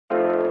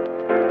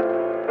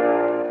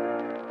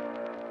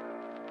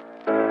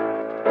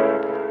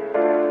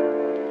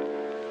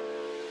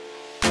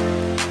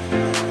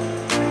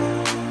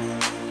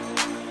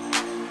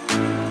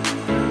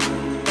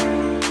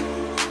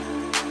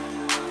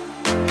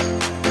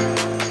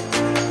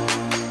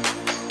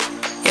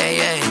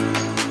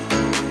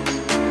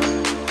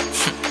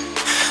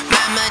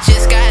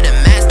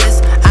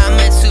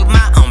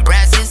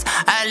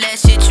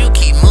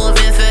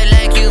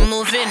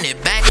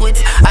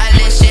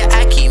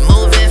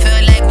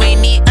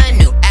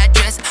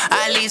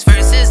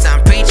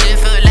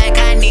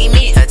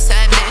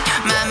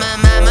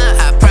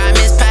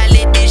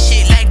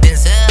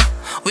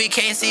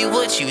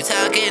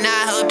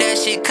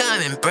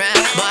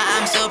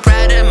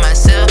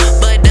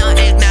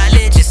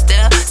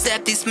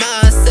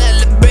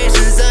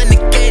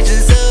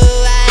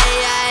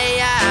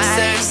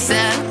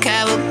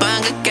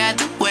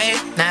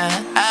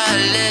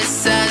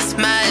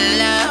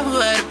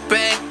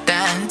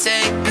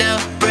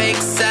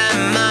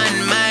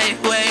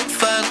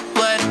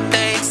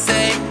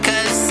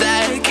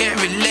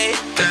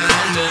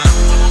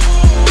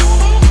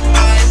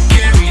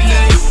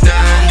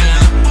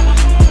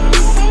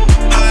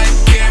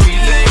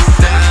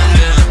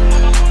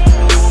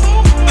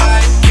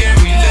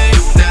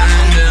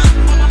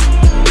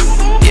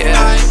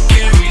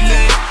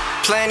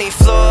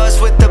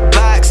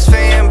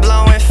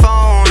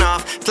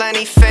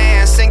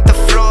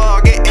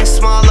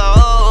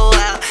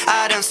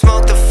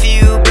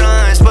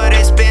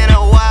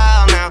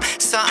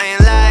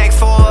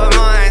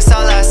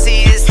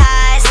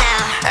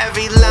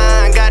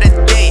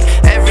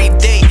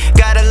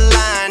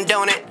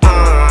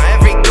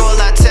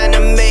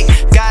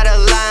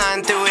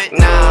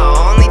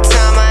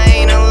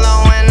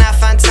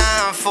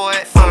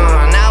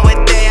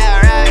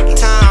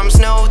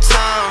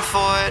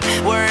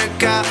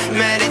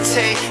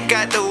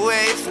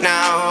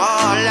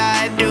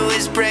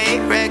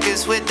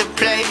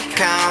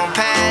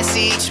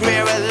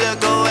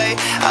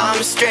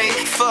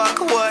straight. Fuck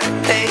what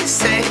they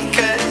say,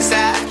 cause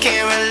I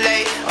can't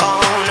relate.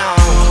 Oh no,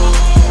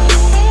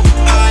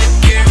 I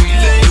can't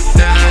relate.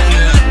 Nah,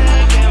 nah.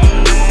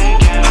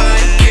 I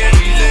can't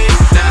relate.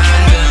 Nah,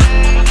 nah.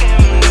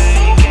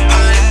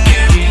 I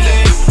can't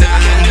relate.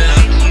 Nah, nah.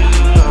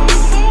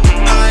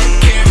 I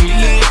can't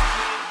relate.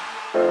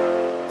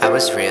 I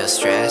was real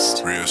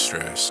stressed. Real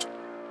stressed.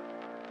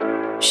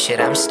 Shit,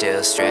 I'm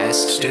still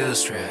stressed. Still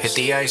stressed. Hit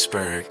the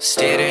iceberg.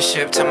 Steer this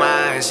ship till my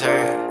eyes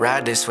hurt.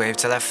 Ride this wave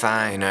till I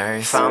find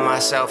her. Found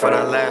myself when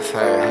I left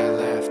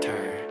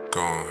her.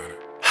 Gone.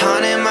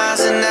 100 miles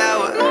an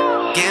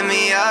hour. Give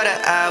me all the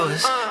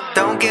hours.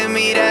 Don't give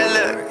me that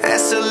look.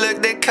 That's the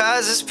look that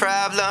causes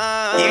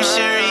problems. You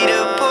should read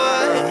a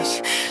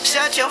book.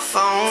 Shut your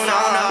phone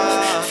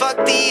off.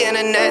 Fuck the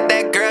internet.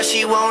 That girl,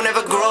 she won't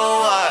ever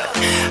grow up.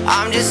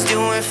 I'm just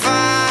doing fine.